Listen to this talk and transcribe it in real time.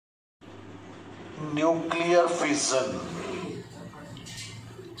nuclear fission.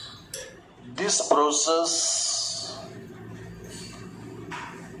 This process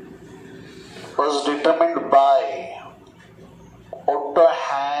was determined by Otto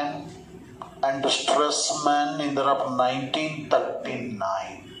Hahn and Strassmann in the year of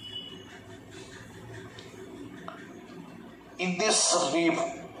 1939. In this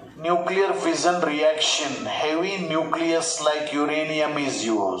nuclear fission reaction, heavy nucleus like uranium is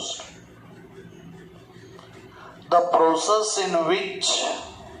used. The process in which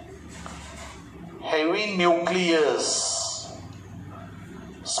heavy nucleus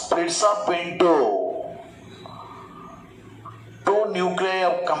splits up into two nuclei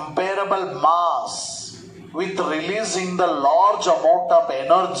of comparable mass with releasing the large amount of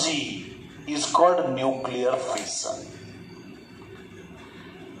energy is called nuclear fission.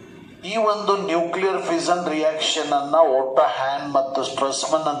 ಈ ಒಂದು nuclear fission reaction ಅನ್ನ ಒಟ್ಟೋ ಹ್ಯಾನ್ ಮತ್ತು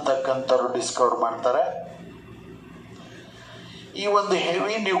ಸ್ಟ್ರಸ್ಮನ್ ಅಂತಕ್ಕಂಥವ್ರು Discover ಮಾಡ್ತಾರೆ. ಈ ಒಂದು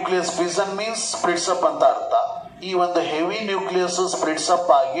heavy nucleus fission means splits up ಅಂತ ಅರ್ಥ. ಈ ಒಂದು ಹೆವಿ ನ್ಯೂಕ್ಲಿಯಸ್ ಸ್ಪ್ಲಿಟ್ಸ್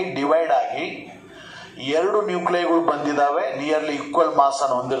ಅಪ್ ಆಗಿ ಡಿವೈಡ್ ಆಗಿ ಎರಡು ನ್ಯೂಕ್ಲಿಯಗಳು ಬಂದಿದ್ದಾವೆ, ನಿಯರ್ಲಿ ಈಕ್ವಲ್ ಮಾಸ್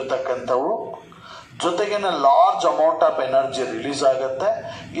ಅನ್ನು ಹೊಂದಿರತಕ್ಕಂಥವು, ಜೊತೆಗೇನೆ large amount of energy release ಆಗುತ್ತೆ.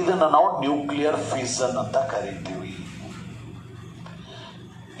 ಇದನ್ನು ನಾವು ನ್ಯೂಕ್ಲಿಯರ್ ಫಿಷನ್ ಅಂತ ಕರಿತೀವಿ.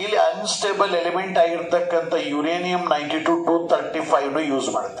 ಇಲ್ಲಿ ಅನ್ಸ್ಟೇಬಲ್ ಎಲಿಮೆಂಟ್ ಆಗಿರ್ತಕ್ಕಂಥ ಯುರೇನಿಯಂ 92-235 ಯೂಸ್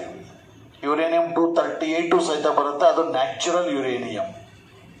ಮಾಡ್ತೀವಿ. ಯುರೇನಿಯಂ 238 ಸಹಿತ ಬರುತ್ತೆ, ಅದು ನ್ಯಾಚುರಲ್ ಯುರೇನಿಯಂ.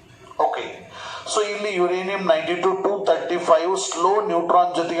 ಓಕೆ, ಸೊ ಇಲ್ಲಿ ಯುರೇನಿಯಂ 92-235 ಸ್ಲೋ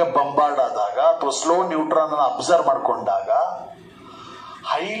ನ್ಯೂಟ್ರಾನ್ ಜೊತೆಗೆ ಬಂಬಾರ್ಡ್ ಆದಾಗ ಅಥವಾ ಸ್ಲೋ ನ್ಯೂಟ್ರಾನ್ ಅನ್ನು ಅಬ್ಸರ್ವ್ ಮಾಡಿಕೊಂಡಾಗ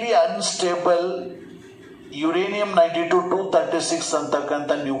ಹೈಲಿ ಅನ್ಸ್ಟೇಬಲ್ ಯುರೇನಿಯಂ 92-236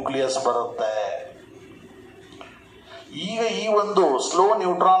 ಅಂತಕ್ಕಂಥ ನ್ಯೂಕ್ಲಿಯಸ್ ಬರುತ್ತೆ. ಈಗ ಈ ಒಂದು ಸ್ಲೋ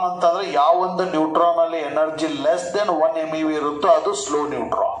ನ್ಯೂಟ್ರಾನ್ ಅಂತಂದ್ರೆ ಯಾವೊಂದು ನ್ಯೂಟ್ರಾನ್ ಅಲ್ಲಿ ಎನರ್ಜಿ ಲೆಸ್ ದೆನ್ 1 MeV ಇರುತ್ತೋ ಅದು ಸ್ಲೋ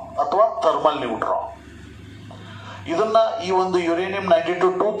ನ್ಯೂಟ್ರಾನ್ ಅಥವಾ ಥರ್ಮಲ್ ನ್ಯೂಟ್ರಾನ್. ಇದನ್ನ ಈ ಒಂದು ಯುರೇನಿಯಂ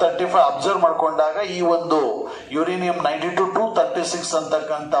 92-235 ಅಬ್ಸರ್ವ್ ಮಾಡಿಕೊಂಡಾಗ ಈ ಒಂದು ಯುರೇನಿಯಂ 92-236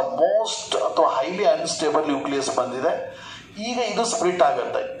 ಅಂತಕ್ಕಂಥ ಮೋಸ್ಟ್ ಅಥವಾ ಹೈಲಿ ಅನ್ಸ್ಟೇಬಲ್ ನ್ಯೂಕ್ಲಿಯಸ್ ಬಂದಿದೆ. ಈಗ ಇದು ಸ್ಪ್ಲಿಟ್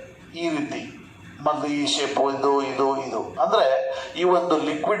ಆಗುತ್ತೆ ಈ ರೀತಿ, ಮತ್ತು ಈ ಶೇಪ್ ಇದು ಇದು ಇದು ಅಂದ್ರೆ ಈ ಒಂದು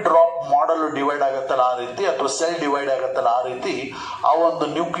ಲಿಕ್ವಿಡ್ ಡ್ರಾಪ್ ಮಾಡೆಲ್ ಡಿವೈಡ್ ಆಗುತ್ತಲ್ಲ ಆ ರೀತಿ, ಅಥವಾ ಸೆಲ್ ಡಿವೈಡ್ ಆಗುತ್ತಲ್ಲ ಆ ರೀತಿ ಆ ಒಂದು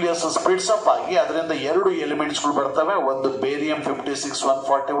ನ್ಯೂಕ್ಲಿಯಸ್ ಸ್ಪ್ಲಿಟ್ಸ್ ಅಪ್ ಆಗಿ ಅದರಿಂದ ಎರಡು ಎಲಿಮೆಂಟ್ಸ್ಗಳು ಬರ್ತವೆ. ಒಂದು ಬೇರಿಯಂ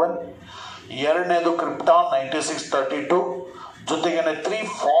 56-141, ಎರಡನೇದು ಕ್ರಿಪ್ಟಾನ್ 96-32, ಜೊತೆಗೇನೆ 3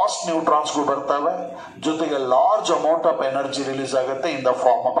 ಫಾಸ್ಟ್ ನ್ಯೂಟ್ರಾನ್ಸ್ಗಳು ಬರ್ತವೆ, ಜೊತೆಗೆ large amount of energy release ಆಗುತ್ತೆ in the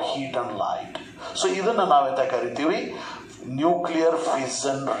form of heat and light. So ಇದನ್ನ ನಾವೆಂತ ಕರಿತೀವಿ? Nuclear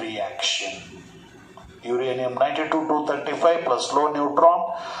fission reaction. Uranium 92-235 plus slow neutron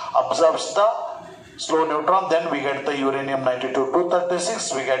absorbs the slow neutron, then we get the uranium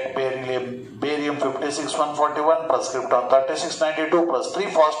 92-236, we get barium 56-141 plus krypton 36-92 plus 3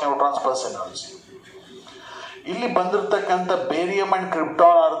 fast neutrons plus energy. ಇಲ್ಲಿ ಬಂದಿರತಕ್ಕಂಥ barium and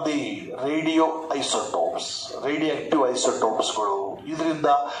krypton R the radio isotopes, radio active ಐಸೋಟೋಪ್ಸ್ಗಳು. ಇದರಿಂದ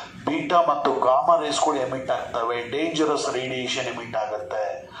beta ಮತ್ತು gamma ರೇಸ್ಗಳು emit ಆಗ್ತವೆ, dangerous radiation emit ಆಗುತ್ತೆ.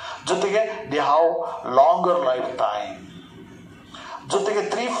 ಜೊತೆಗೆ they have longer life time. ಜೊತೆಗೆ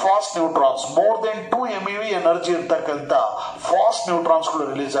 3 fast neutrons, more than 2 MeV energy ಇರ್ತಕ್ಕಂಥ fast ನ್ಯೂಟ್ರಾನ್ಸ್ಗಳು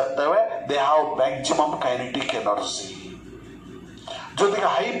release ಆಗ್ತವೆ. They have maximum kinetic energy. ಜೊತೆಗೆ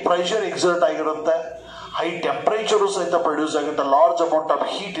high pressure exert ಆಗಿರುತ್ತೆ, ಹೈ ಟೆಂಪರೇಚರು ಸಹಿತ ಪ್ರೊಡ್ಯೂಸ್ ಆಗುತ್ತೆ, large amount of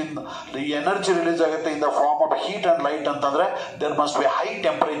heat in energy release ಆಗುತ್ತೆ in the form of heat and light. ಅಂತಂದ್ರೆ there must be high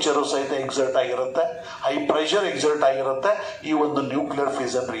temperature ಸಹಿತ exert ಆಗಿರುತ್ತೆ, high pressure exert ಆಗಿರುತ್ತೆ ಈ ಒಂದು ನ್ಯೂಕ್ಲಿಯರ್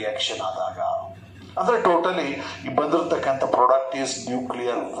ಫಿಷನ್ ರಿಯಾಕ್ಷನ್ ಆದಾಗ. ಅಂದ್ರೆ ಟೋಟಲಿ ಈ ಬಂದಿರತಕ್ಕಂಥ product is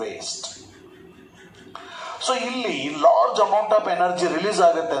nuclear waste. So ಇಲ್ಲಿ large amount of energy release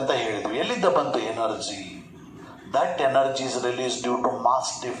ಆಗುತ್ತೆ ಅಂತ ಹೇಳಿದ್ವಿ. ಎಲ್ಲಿಂದ ಬಂತು energy? That energy is release due to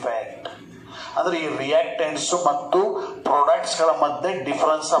mass defect. ಅಂದ್ರೆ ಈ ರಿಯಾಕ್ಟೆಂಟ್ಸ್ ಮತ್ತು ಪ್ರಾಡಕ್ಟ್ಸ್ ಗಳ ಮಧ್ಯೆ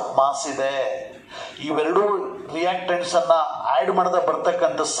ಡಿಫರೆನ್ಸ್ ಆಫ್ ಮಾಸ್ ಇದೆ. ಇವೆರಡು ರಿಯಾಕ್ಟೆಂಟ್ಸ್ ಅನ್ನ ಆಡ್ ಮಾಡದ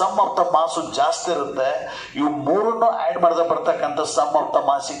ಬರ್ತಕ್ಕಂಥ ಸಮ್ ಆಫ್ ದ ಮಾಸ್ ಜಾಸ್ತಿ ಇರುತ್ತೆ. ಇವು ಮೂರನ್ನು ಆಡ್ ಮಾಡದ ಬರ್ತಕ್ಕಂಥ some of the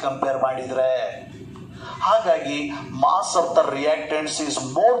mass compare ಮಾಡಿದ್ರೆ, ಹಾಗಾಗಿ mass of the reactants is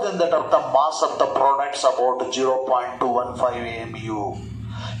more than that of the mass of the products, about 0.215 MeU.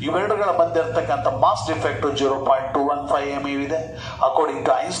 ಇವೆರಡುಗಳ ಮಧ್ಯೆ ಇರ್ತಕ್ಕಂಥ ಮಾಸ್ ಡಿಫೆಕ್ಟ್ 0.215 MeV ಇದೆ. According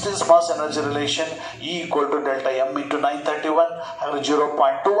to Einstein's mass energy relation E = delta M × 931. ಹಾಗೆ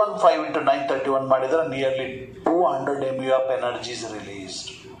 0.215 × 931 ಮಾಡಿದ್ರೆ nearly 200 MeV of energy is released.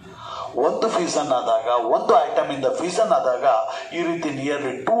 ಒಂದು fission ಆದಾಗ, ಒಂದು item ಇಂದ fission ಆದಾಗ ಈ ರೀತಿ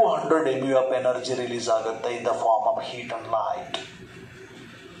nearly 200 MeV of energy release ಆಗುತ್ತೆ in the form of heat and light.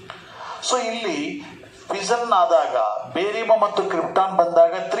 So ಇಲ್ಲಿ ಫಿಷನ್ ಆದಾಗ ಬೇರಿಯಂ ಮತ್ತು ಕ್ರಿಪ್ಟಾನ್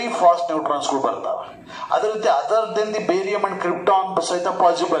ಬಂದಾಗ 3 ಫಾಸ್ಟ್ ನ್ಯೂಟ್ರಾನ್ಸ್ಗಳು ಬರ್ತವೆ. ಅದೇ ರೀತಿ other then the barium and krypton ಸಹಿತ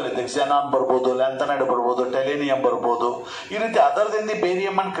ಪಾಸಿಬಲ್ ಇದೆ. ಕ್ಸೆನಾನ್ ಬರ್ಬೋದು, ಲ್ಯಾಂಥನೈಡ್ ಬರ್ಬೋದು, ಟೆಲೇನಿಯಂ ಬರ್ಬೋದು. ಈ ರೀತಿ other then the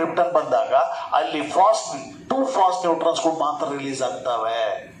barium and krypton ಬಂದಾಗ ಅಲ್ಲಿ ಟೂ ಫಾಸ್ಟ್ ನ್ಯೂಟ್ರಾನ್ಸ್ಗಳು ಮಾತ್ರ ರಿಲೀಸ್ ಆಗ್ತವೆ.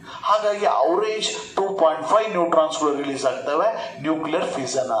 ಹಾಗಾಗಿ ಅವರೇಜ್ 2.5 ನ್ಯೂಟ್ರಾನ್ಸ್ಗಳು ರಿಲೀಸ್ ಆಗ್ತವೆ ನ್ಯೂಕ್ಲಿಯರ್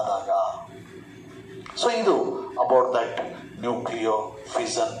ಫಿಷನ್ ಆದಾಗ. ಸೊ ಇದು about that nucleo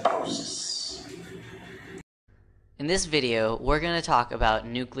fission process. In this video, we're going to talk about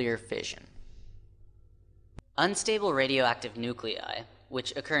nuclear fission. Unstable radioactive nuclei,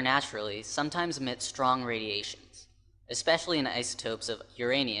 which occur naturally, sometimes emit strong radiations, especially in isotopes of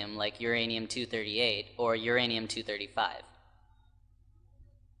uranium like uranium-238 or uranium-235.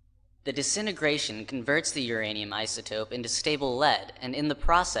 The disintegration converts the uranium isotope into stable lead and in the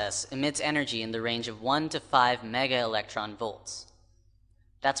process emits energy in the range of 1 to 5 mega-electron volts.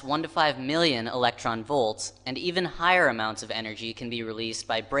 That's 1 to 5 million electron volts, and even higher amounts of energy can be released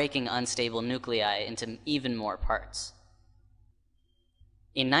by breaking unstable nuclei into even more parts.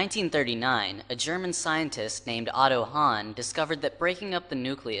 In 1939, a German scientist named Otto Hahn discovered that breaking up the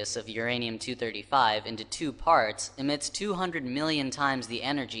nucleus of uranium-235 into 2 parts emits 200 million times the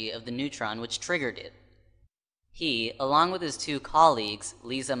energy of the neutron which triggered it. He, along with his 2 colleagues,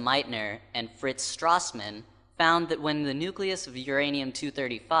 Lisa Meitner and Fritz Strassmann, found that when the nucleus of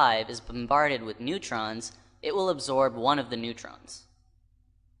uranium-235 is bombarded with neutrons, it will absorb one of the neutrons.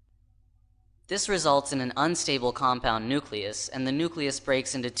 This results in an unstable compound nucleus, and the nucleus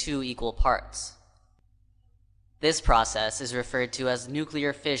breaks into 2 equal parts. This process is referred to as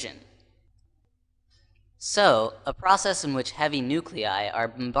nuclear fission. So, a process in which heavy nuclei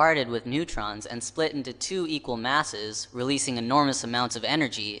are bombarded with neutrons and split into 2 equal masses, releasing enormous amounts of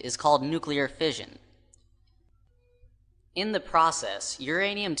energy, is called nuclear fission. In the process,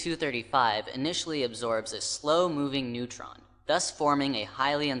 uranium-235 initially absorbs a slow-moving neutron, thus forming a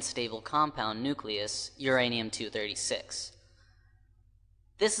highly unstable compound nucleus, uranium-236.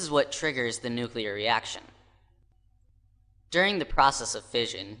 This is what triggers the nuclear reaction. During the process of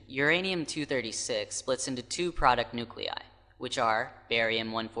fission, uranium-236 splits into 2 product nuclei, which are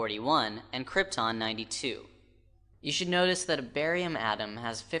barium-141 and krypton-92. You should notice that a barium atom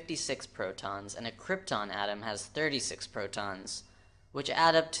has 56 protons and a krypton atom has 36 protons, which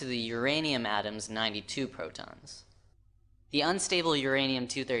add up to the uranium atom's 92 protons. The unstable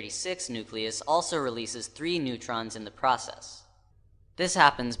uranium-236 nucleus also releases 3 neutrons in the process. This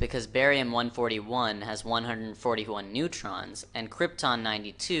happens because barium-141 has 141 neutrons and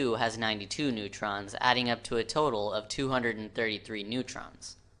krypton-92 has 92 neutrons, adding up to a total of 233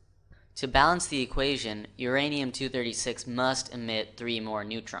 neutrons. To balance the equation, uranium-236 must emit 3 more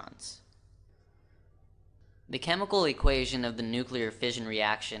neutrons. The chemical equation of the nuclear fission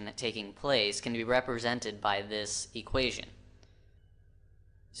reaction taking place can be represented by this equation.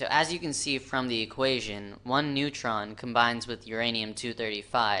 So as you can see from the equation, 1 neutron combines with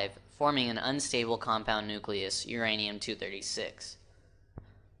uranium-235, forming an unstable compound nucleus, uranium-236.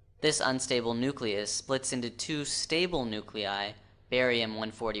 This unstable nucleus splits into 2 stable nuclei,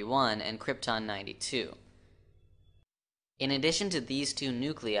 barium-141 and krypton-92. In addition to these 2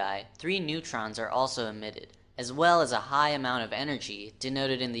 nuclei, 3 neutrons are also emitted, as well as a high amount of energy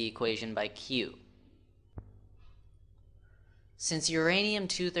denoted in the equation by Q. Since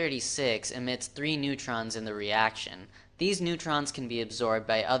uranium-236 emits 3 neutrons in the reaction, these neutrons can be absorbed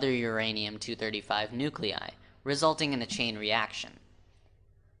by other uranium-235 nuclei, resulting in a chain reaction.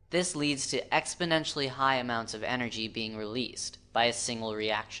 This leads to exponentially high amounts of energy being released by a single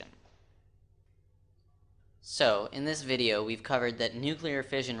reaction. So, in this video, we've covered that nuclear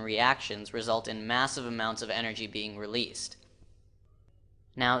fission reactions result in massive amounts of energy being released.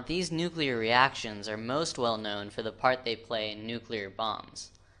 Now, these nuclear reactions are most well known for the part they play in nuclear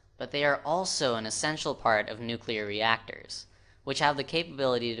bombs, but they are also an essential part of nuclear reactors, which have the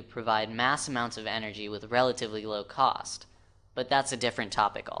capability to provide mass amounts of energy with relatively low cost. But that's a different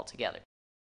topic altogether.